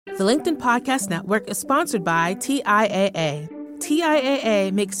The LinkedIn Podcast Network is sponsored by TIAA.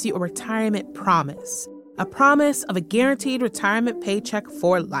 TIAA makes you a retirement promise, a promise of a guaranteed retirement paycheck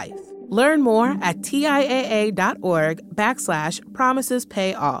for life. Learn more at TIAA.org/promises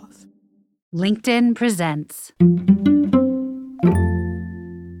pay off. LinkedIn presents.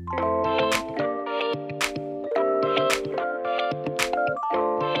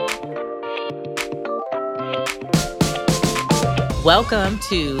 Welcome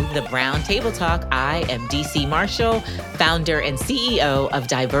to the Brown Table Talk. I am DC Marshall, founder and CEO of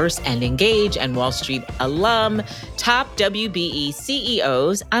Diverse and Engage and Wall Street alum, top WBE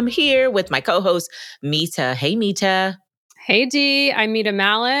CEOs. I'm here with my co-host, Mita. Hey, Mita. Hey, Dee. I'm Mita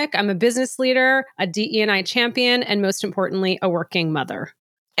Malik. I'm a business leader, a DE&I champion, and most importantly, a working mother.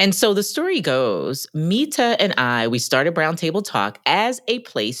 And so the story goes, Mita and we started Brown Table Talk as a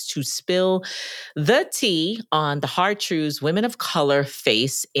place to spill the tea on the hard truths women of color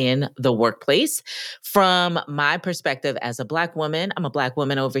face in the workplace. From my perspective as a Black woman, I'm a Black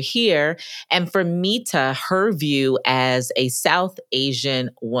woman over here. And for Mita, her view as a South Asian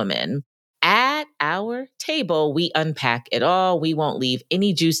woman. At our table, we unpack it all. We won't leave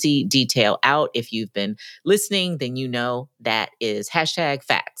any juicy detail out. If you've been listening, then you know that is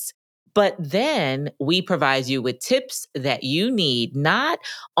 #facts. But then we provide you with tips that you need, not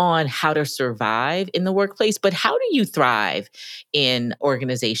on how to survive in the workplace, but how do you thrive in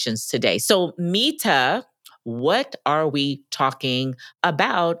organizations today? So, Mita, what are we talking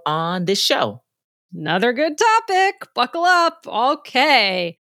about on this show? Another good topic. Buckle up.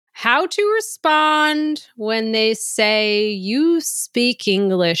 Okay. How to respond when they say, "You speak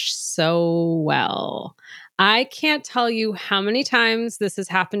English so well." I can't tell you how many times this has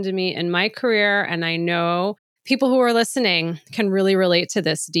happened to me in my career, and I know people who are listening can really relate to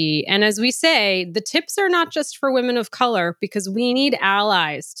this, Dee. And as we say, the tips are not just for women of color, because we need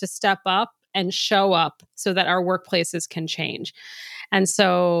allies to step up and show up so that our workplaces can change. And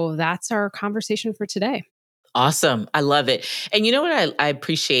so that's our conversation for today. Awesome. I love it. And you know what I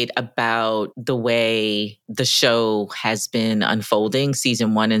appreciate about the way the show has been unfolding,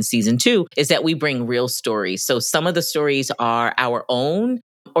 season 1 and season 2, is that we bring real stories. So some of the stories are our own,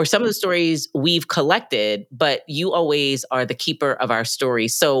 or some of the stories we've collected, but you always are the keeper of our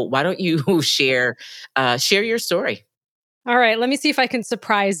stories. So why don't you share your story? All right, let me see if I can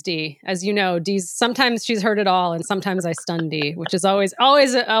surprise Dee. As you know, Dee's sometimes she's heard it all, and sometimes I stun Dee, which is always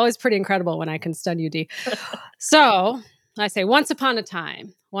pretty incredible when I can stun you, Dee. So I say, once upon a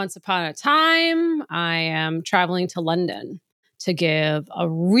time, I am traveling to London to give a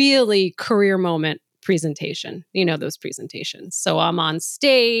really career moment presentation. You know those presentations. So I'm on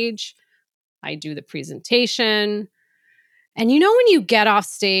stage, I do the presentation. And you know when you get off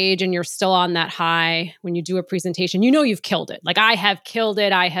stage and you're still on that high, when you do a presentation, you know you've killed it. Like, I have killed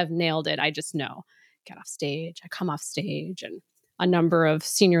it. I have nailed it. I just know. Get off stage. I come off stage, and a number of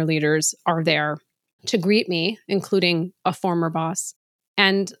senior leaders are there to greet me, including a former boss.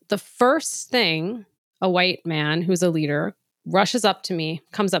 And the first thing, a white man who's a leader comes up to me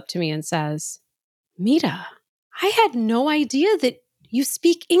and says, "Mita, I had no idea that you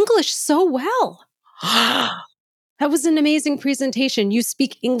speak English so well." That was an amazing presentation. You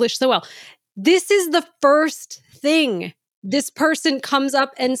speak English so well. This is the first thing this person comes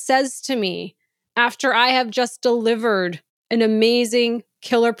up and says to me after I have just delivered an amazing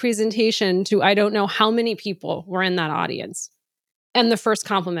killer presentation to I don't know how many people were in that audience. And the first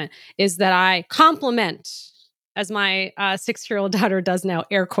compliment is that I compliment, as my 6-year-old daughter does now,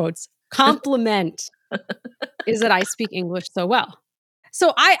 air quotes, compliment is that I speak English so well.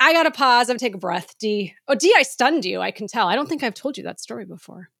 So I got to pause and take a breath, Dee. Oh, Dee, I stunned you. I can tell. I don't think I've told you that story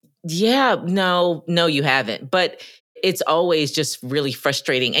before. Yeah, no, you haven't. But it's always just really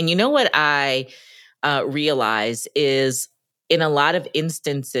frustrating. And you know what I realize is, in a lot of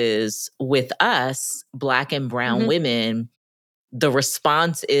instances with us, Black and brown women, the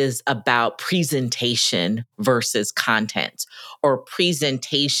response is about presentation versus content, or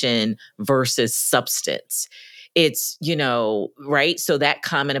presentation versus substance. It's, right? So that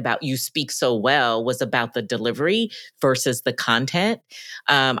comment about "you speak so well" was about the delivery versus the content.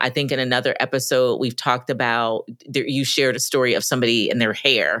 I think in another episode, we've talked about, you shared a story of somebody and their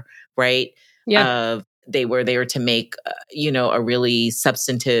hair, right? Yeah. They were there to make, a really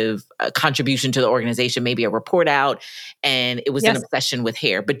substantive contribution to the organization, maybe a report out, and it was an obsession with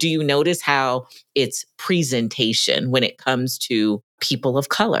hair. But do you notice how it's presentation when it comes to people of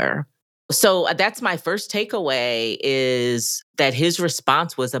color? So that's my first takeaway, is that his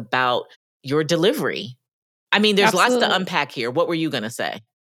response was about your delivery. I mean, there's lots to unpack here. What were you going to say?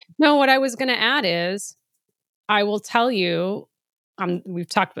 No, what I was going to add is, I will tell you, we've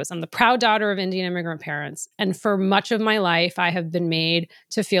talked about this. I'm the proud daughter of Indian immigrant parents. And for much of my life, I have been made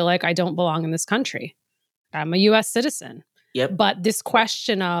to feel like I don't belong in this country. I'm a US citizen. Yep. But this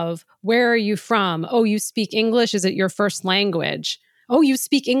question of where are you from? Oh, you speak English? Is it your first language? Oh, you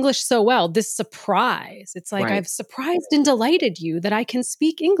speak English so well. This surprise. It's like, Right. I've surprised and delighted you that I can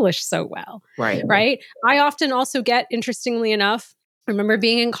speak English so well. Right. Right. I often also get, interestingly enough, I remember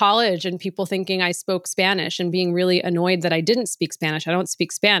being in college and people thinking I spoke Spanish and being really annoyed that I didn't speak Spanish. I don't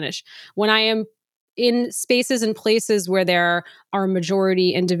speak Spanish. When I am in spaces and places where there are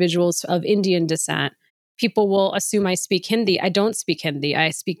majority individuals of Indian descent, people will assume I speak Hindi. I don't speak Hindi.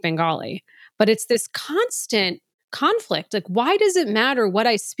 I speak Bengali. But it's this constant conflict. Like, why does it matter what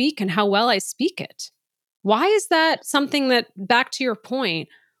I speak and how well I speak it? Why is that something that, back to your point,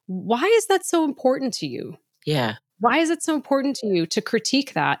 why is that so important to you? Yeah. Why is it so important to you to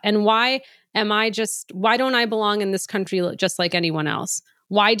critique that? And why don't I belong in this country just like anyone else?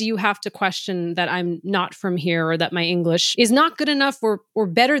 Why do you have to question that I'm not from here or that my English is not good enough or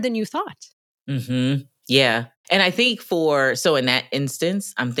better than you thought? Mm-hmm. Yeah. And I think so in that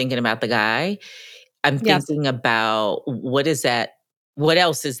instance, I'm thinking about the guy. I'm Yes. thinking about what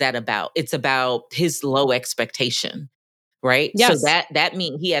else is that about? It's about his low expectation. Right. So Yes. that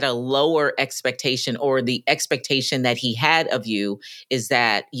means he had a lower expectation, or the expectation that he had of you is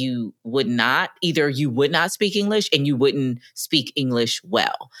that you would not speak English and you wouldn't speak English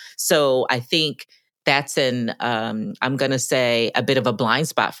well. So I think that's I'm going to say a bit of a blind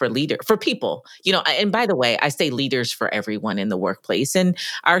spot for people, and by the way, I say leaders for everyone in the workplace, and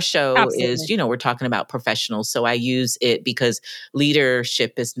our show is, Absolutely. we're talking about professionals. So I use it because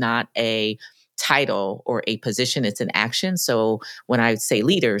leadership is not a title or a position, it's an action. So when I say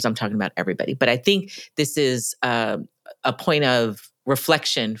leaders, I'm talking about everybody. But I think this is a point of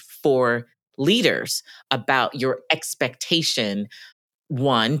reflection for leaders about your expectation.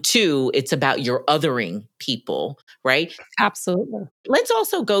 One, two, it's about your othering people, right? Absolutely. Let's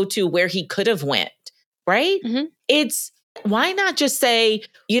also go to where he could have went, right? Mm-hmm. It's why not just say,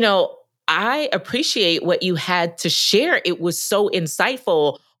 I appreciate what you had to share. It was so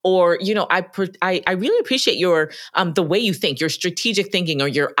insightful. Or, I really appreciate your the way you think, your strategic thinking, or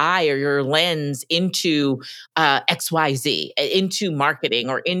your eye or your lens into XYZ, into marketing,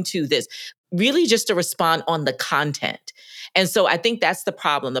 or into this. Really, just to respond on the content. And so I think that's the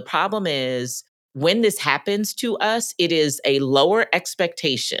problem. The problem is, when this happens to us, it is a lower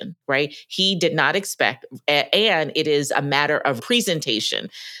expectation, right? He did not expect, and it is a matter of presentation,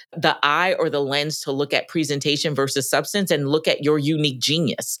 the eye or the lens to look at presentation versus substance, and look at your unique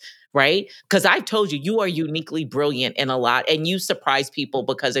genius, right? Because I've told you, you are uniquely brilliant in a lot, and you surprise people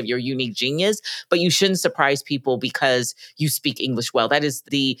because of your unique genius, but you shouldn't surprise people because you speak English well. That is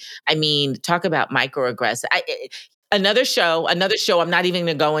talk about microaggression. Another show, I'm not even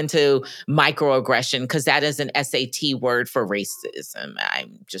going to go into microaggression because that is an SAT word for racism.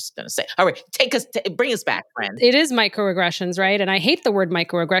 I'm just going to say, all right, bring us back, friend. It is microaggressions, right? And I hate the word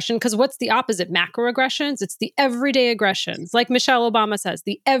microaggression because what's the opposite? Macroaggressions? It's the everyday aggressions. Like Michelle Obama says,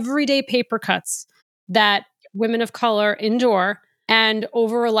 the everyday paper cuts that women of color endure. And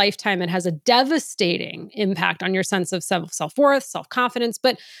over a lifetime, it has a devastating impact on your sense of self-worth, self-confidence.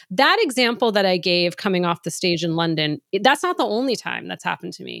 But that example that I gave coming off the stage in London, that's not the only time that's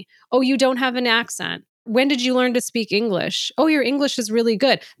happened to me. Oh, you don't have an accent. When did you learn to speak English? Oh, your English is really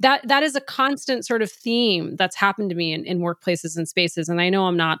good. That is a constant sort of theme that's happened to me in workplaces and spaces. And I know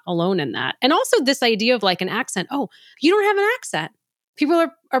I'm not alone in that. And also this idea of like an accent. Oh, you don't have an accent. People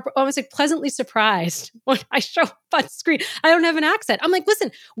are almost like pleasantly surprised when I show up on screen. I don't have an accent. I'm like,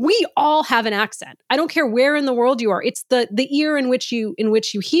 listen, we all have an accent. I don't care where in the world you are. It's the ear in which you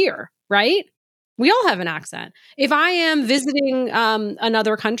hear, right? We all have an accent. If I am visiting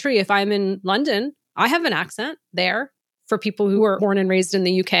another country, if I'm in London, I have an accent there. For people who are born and raised in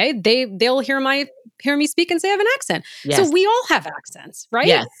the UK, they'll hear me speak and say I have an accent. Yes. So we all have accents,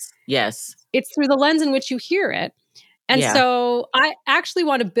 right? Yes. It's through the lens in which you hear it. And so I actually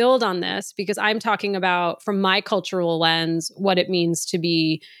want to build on this because I'm talking about, from my cultural lens, what it means to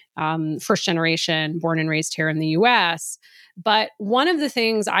be first generation, born and raised here in the US. But one of the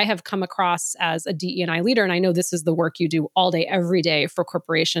things I have come across as a DE&I leader, and I know this is the work you do all day, every day for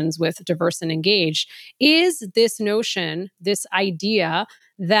corporations with diverse and engaged, is this notion, this idea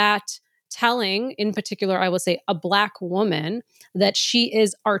that telling, in particular, I will say a Black woman, that she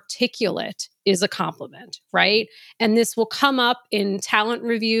is articulate is a compliment, right? And this will come up in talent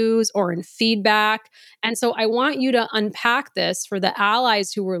reviews or in feedback. And so I want you to unpack this for the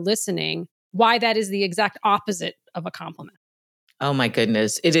allies who were listening, why that is the exact opposite of a compliment. Oh my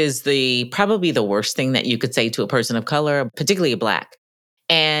goodness. It is probably the worst thing that you could say to a person of color, particularly a Black.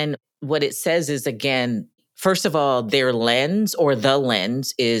 And what it says is, again, first of all, their lens or the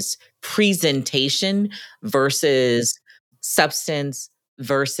lens is presentation versus substance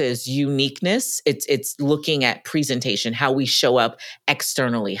versus uniqueness. It's looking at presentation, how we show up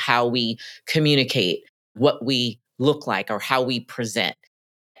externally, how we communicate, what we look like, or how we present.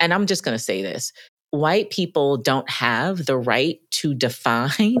 And I'm just going to say this. White people don't have the right to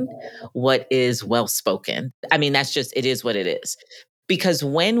define what is well spoken. I mean, it is what it is. Because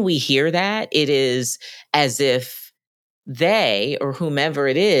when we hear that, it is as if they or whomever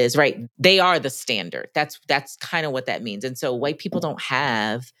it is, right? They are the standard. That's kind of what that means. And so white people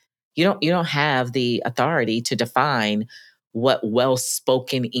you don't have the authority to define what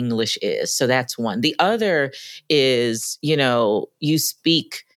well-spoken English is. So that's one. The other is, you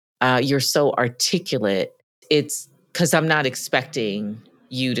speak, you're so articulate. It's because I'm not expecting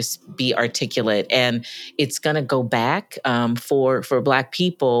you to be articulate, and it's going to go back for Black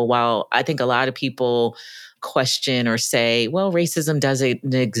people. While I think a lot of people question or say, well, racism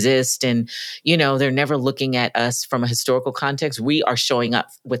doesn't exist, and they're never looking at us from a historical context. We are showing up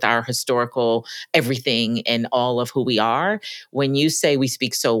with our historical everything and all of who we are. When you say we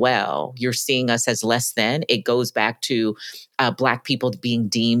speak so well, you're seeing us as less than. It goes back to Black people being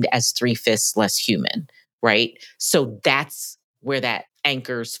deemed as 3/5 less human, right? So that's where that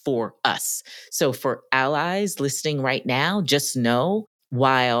anchors for us. So for allies listening right now, just know,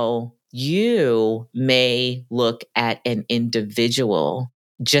 while you may look at an individual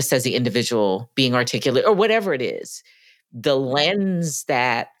just as the individual being articulate or whatever it is, the lens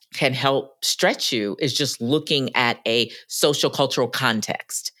that can help stretch you is just looking at a social cultural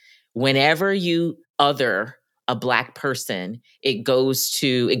context. Whenever you other a Black person, it goes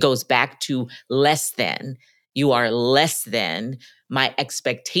back to less than. You are less than. My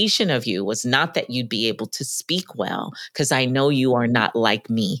expectation of you was not that you'd be able to speak well, because I know you are not like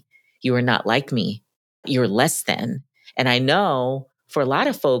me. You are not like me. You're less than. And I know for a lot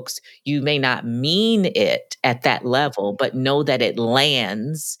of folks, you may not mean it at that level, but know that it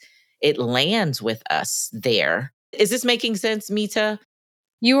lands with us there. Is this making sense, Mita?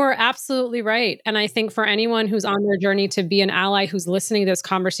 You are absolutely right. And I think for anyone who's on their journey to be an ally who's listening to this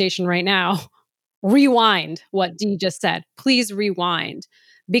conversation right now, rewind what Dee just said. Please rewind,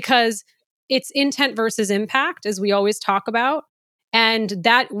 because it's intent versus impact, as we always talk about. And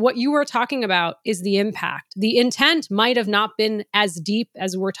that what you were talking about is the impact. The intent might have not been as deep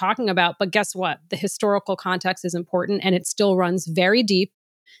as we're talking about, but guess what? The historical context is important, and it still runs very deep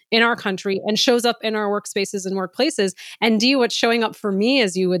in our country and shows up in our workspaces and workplaces. And Dee, what's showing up for me,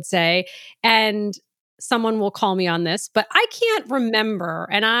 as you would say, and someone will call me on this, but I can't remember.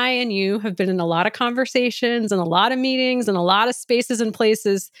 And I and you have been in a lot of conversations and a lot of meetings and a lot of spaces and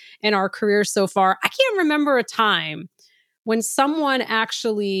places in our careers so far. I can't remember a time when someone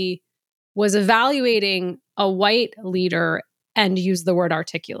actually was evaluating a white leader and used the word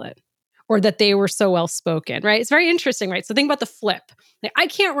articulate, or that they were so well spoken, right? It's very interesting, right? So think about the flip. Like, I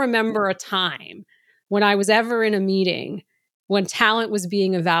can't remember a time when I was ever in a meeting when talent was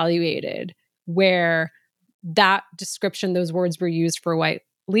being evaluated where that description, those words were used for a white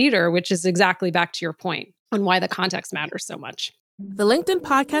leader, which is exactly back to your point on why the context matters so much. The LinkedIn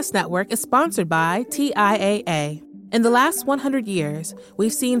Podcast Network is sponsored by TIAA. In the last 100 years,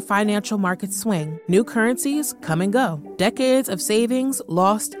 we've seen financial markets swing, new currencies come and go, decades of savings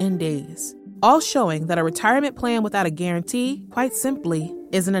lost in days, all showing that a retirement plan without a guarantee, quite simply,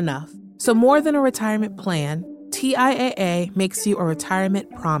 isn't enough. So more than a retirement plan, TIAA makes you a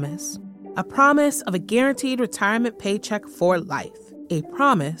retirement promise. A promise of a guaranteed retirement paycheck for life. A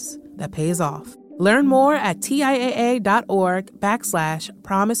promise that pays off. Learn more at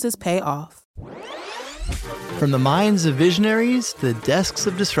TIAA.org/promisespayoff. From the minds of visionaries to the desks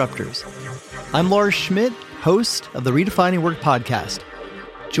of disruptors, I'm Lars Schmidt, host of the Redefining Work podcast.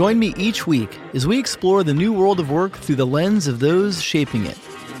 Join me each week as we explore the new world of work through the lens of those shaping it.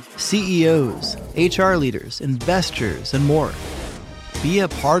 CEOs, HR leaders, investors, and more. Be a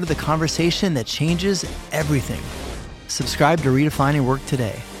part of the conversation that changes everything. Subscribe to Redefining Work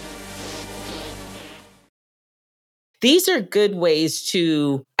today. These are good ways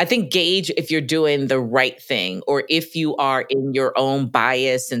to, I think, gauge if you're doing the right thing or if you are in your own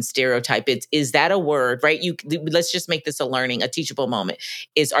bias and stereotype. Is that a word, right? Let's just make this a teachable moment.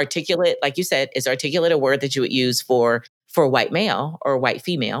 Is articulate, like you said, is articulate a word that you would use for white male or white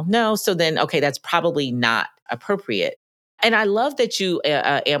female? No. So then, okay, that's probably not appropriate. And I love that you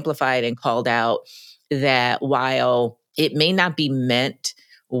amplified and called out that while it may not be meant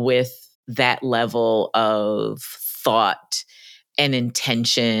with that level of thought and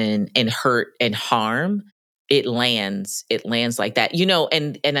intention and hurt and harm, it lands like that.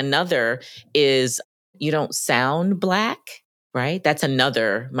 And another is you don't sound Black, right? That's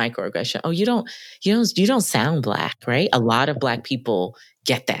another microaggression. Oh, you don't sound Black, right? A lot of Black people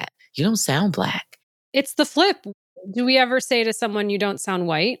get that. You don't sound Black. It's the flip. Do we ever say to someone, you don't sound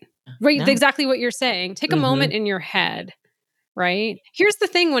white? Right. No. Exactly what you're saying. Take a moment in your head, right? Here's the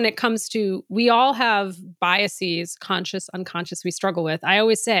thing when it comes to, we all have biases, conscious, unconscious, we struggle with. I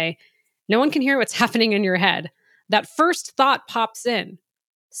always say, no one can hear what's happening in your head. That first thought pops in.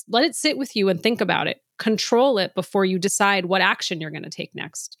 Let it sit with you and think about it. Control it before you decide what action you're going to take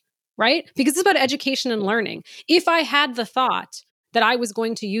next, right? Because it's about education and learning. If I had the thought that I was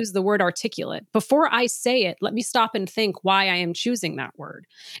going to use the word articulate, before I say it, let me stop and think why I am choosing that word.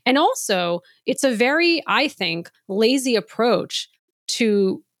 And also, it's a very, I think, lazy approach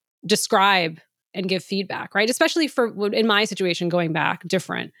to describe and give feedback, right? Especially in my situation, going back,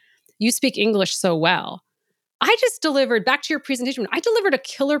 different. You speak English so well. I just delivered, back to your presentation, I delivered a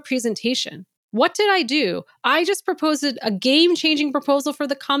killer presentation. What did I do? I just proposed a game-changing proposal for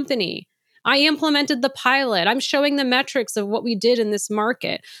the company. I implemented the pilot. I'm showing the metrics of what we did in this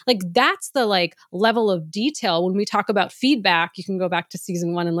market. Like, that's the level of detail when we talk about feedback. You can go back to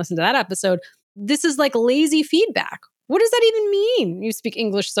season 1 and listen to that episode. This is like lazy feedback. What does that even mean? You speak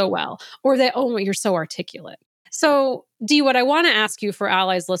English so well. Or that, oh, you're so articulate. So, Dee, what I want to ask you for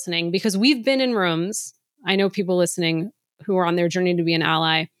allies listening, because we've been in rooms, I know people listening who are on their journey to be an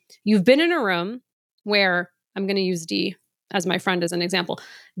ally. You've been in a room where, I'm going to use Dee as my friend as an example.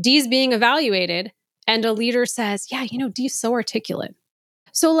 Dee's being evaluated and a leader says, yeah, Dee's so articulate.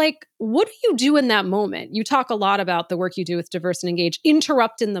 So what do you do in that moment? You talk a lot about the work you do with Diverse and Engage,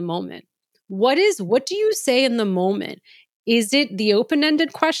 interrupt in the moment. What do you say in the moment? Is it the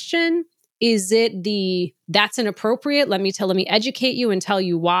open-ended question? Is it that's inappropriate? Let me educate you and tell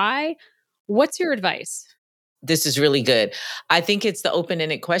you why. What's your advice? This is really good. I think it's the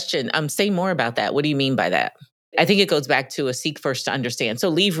open-ended question. Say more about that. What do you mean by that? I think it goes back to a seek first to understand. So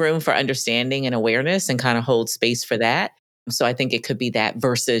leave room for understanding and awareness and kind of hold space for that. So I think it could be that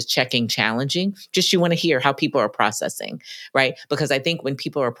versus checking, challenging. Just you want to hear how people are processing, right? Because I think when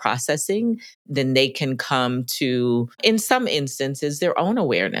people are processing, then they can come to, in some instances, their own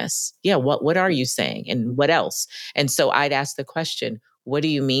awareness. Yeah, what are you saying? And what else? And so I'd ask the question, what do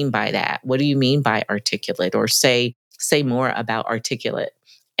you mean by that? What do you mean by articulate? Or say more about articulate.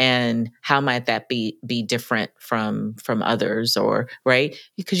 And how might that be different from others? Or, right?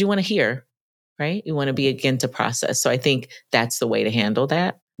 Because you want to hear, right? You want to begin to process. So I think that's the way to handle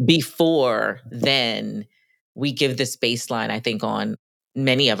that. Before then, we give this baseline, I think, on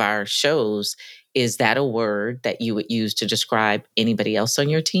many of our shows. Is that a word that you would use to describe anybody else on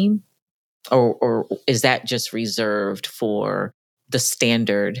your team? Or is that just reserved for the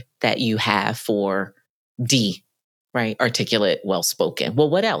standard that you have for Dee, right? Articulate, well-spoken. Well,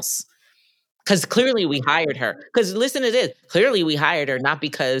 what else? Because clearly we hired her. Because listen to this. Clearly we hired her not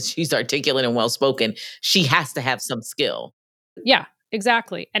because she's articulate and well-spoken. She has to have some skill. Yeah,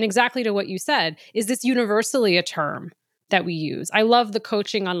 exactly. And exactly to what you said, is this universally a term that we use? I love the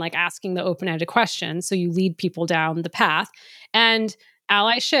coaching on asking the open-ended questions. So you lead people down the path. And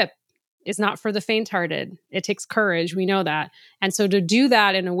allyship is not for the faint-hearted. It takes courage. We know that. And so to do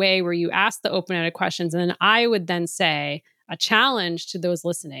that in a way where you ask the open-ended questions, and then I would then say a challenge to those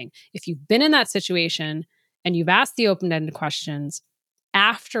listening. If you've been in that situation and you've asked the open-ended questions,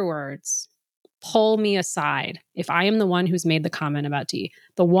 afterwards, pull me aside. If I am the one who's made the comment about Dee,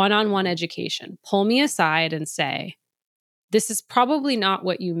 the one-on-one education, pull me aside and say, this is probably not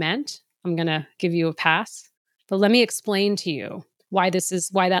what you meant. I'm going to give you a pass, but let me explain to you why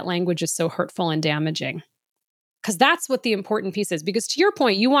that language is so hurtful and damaging. Because that's what the important piece is. Because to your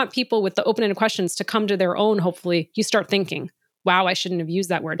point, you want people with the open-ended questions to come to their own, hopefully. You start thinking, wow, I shouldn't have used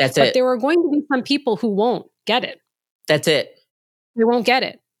that word. But there are going to be some people who won't get it. That's it. They won't get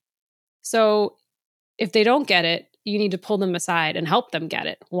it. So if they don't get it, you need to pull them aside and help them get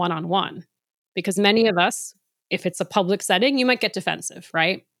it one-on-one. Because many of us, if it's a public setting, you might get defensive,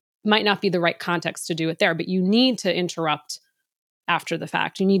 right? Might not be the right context to do it there, but you need to interrupt after the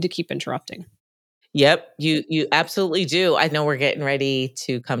fact. You need to keep interrupting. Yep, you absolutely do. I know we're getting ready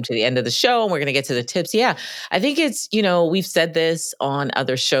to come to the end of the show and we're going to get to the tips. Yeah, I think it's, we've said this on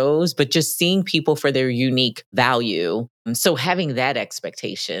other shows, but just seeing people for their unique value. So having that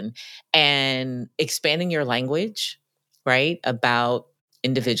expectation and expanding your language, right, about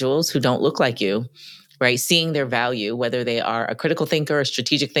individuals who don't look like you. Right? Seeing their value, whether they are a critical thinker, a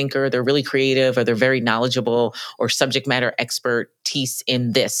strategic thinker, they're really creative, or they're very knowledgeable, or subject matter expertise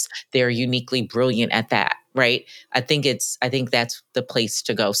in this. They're uniquely brilliant at that. right? I think that's the place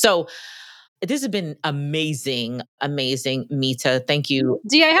to go. So this has been amazing, Mita. Thank you.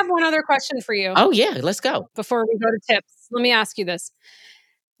 Dee, I have one other question for you. Oh yeah, let's go. Before we go to tips. Let me ask you this,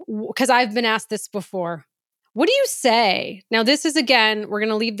 because I've been asked this before. What do you say? Now, this is, again, we're going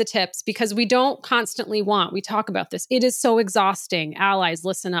to leave the tips because we don't constantly we talk about this. It is so exhausting. Allies,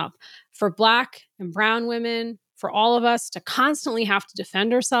 listen up. For Black and brown women, for all of us to constantly have to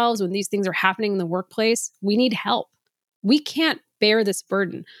defend ourselves when these things are happening in the workplace, we need help. We can't bear this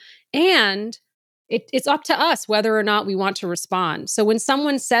burden. And it's up to us whether or not we want to respond. So when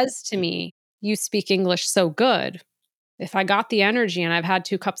someone says to me, "You speak English so good," if I got the energy and I've had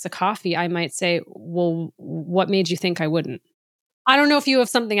 2 cups of coffee, I might say, "Well, what made you think I wouldn't?" I don't know if you have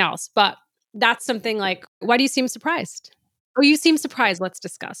something else, but that's something like, "Why do you seem surprised?" "Oh, you seem surprised. Let's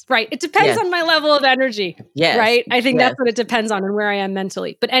discuss." Right. It depends on my level of energy. Yes. Right. I think that's what it depends on and where I am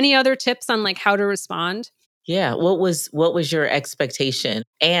mentally. But any other tips on like how to respond? Yeah. What was your expectation?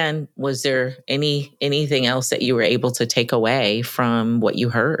 And was there anything else that you were able to take away from what you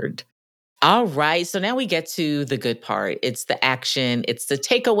heard? All right. So now we get to the good part. It's the action, it's the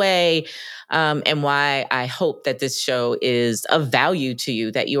takeaway, and why I hope that this show is of value to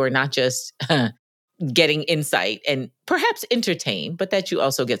you, that you are not just getting insight and perhaps entertained, but that you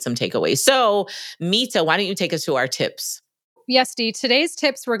also get some takeaways. So, Mita, why don't you take us to our tips? Yes, Dee. Today's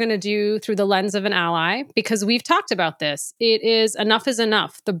tips we're going to do through the lens of an ally because we've talked about this. It is enough is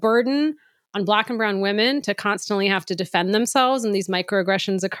enough. The burden on Black and brown women to constantly have to defend themselves and these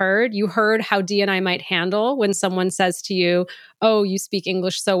microaggressions occurred. You heard how Dee and I might handle when someone says to you, "Oh, you speak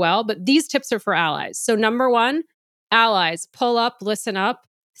English so well." But these tips are for allies. So number 1, allies, pull up, listen up.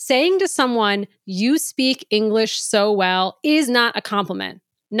 Saying to someone, "You speak English so well," is not a compliment.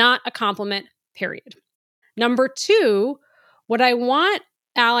 Not a compliment, period. Number 2, what I want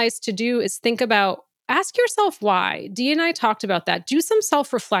allies to do is think about, ask yourself why. Dee and I talked about that. Do some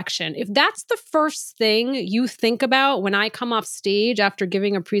self-reflection. If that's the first thing you think about when I come off stage after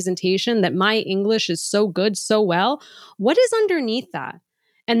giving a presentation, that my English is so good, so well, what is underneath that?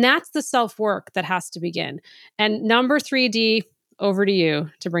 And that's the self-work that has to begin. And number 3, Dee, over to you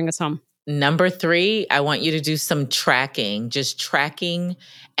to bring us home. Number 3, I want you to do some tracking, just tracking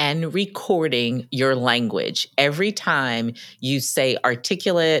and recording your language. Every time you say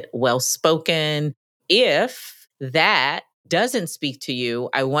articulate, well-spoken, if that doesn't speak to you,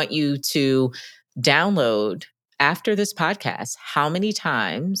 I want you to download after this podcast, how many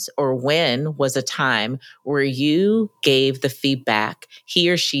times or when was a time where you gave the feedback, "He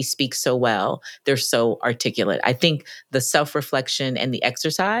or she speaks so well, they're so articulate." I think the self-reflection and the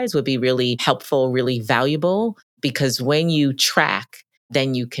exercise would be really helpful, really valuable, because when you track,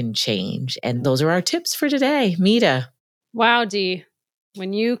 then you can change. And those are our tips for today. Mita. Wow, Dee.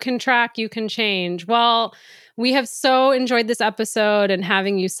 When you can track, you can change. Well, we have so enjoyed this episode and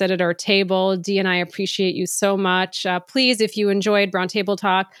having you sit at our table. Dee and I appreciate you so much. Please, if you enjoyed Brown Table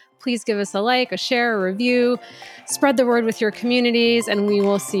Talk, please give us a like, a share, a review. Spread the word with your communities, and we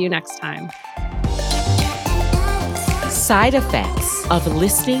will see you next time. Side effects of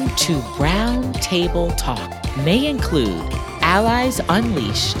listening to Brown Table Talk may include allies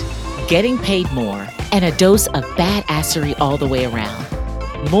unleashed, getting paid more, and a dose of badassery all the way around.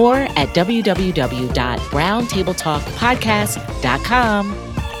 More at www.browntabletalkpodcast.com.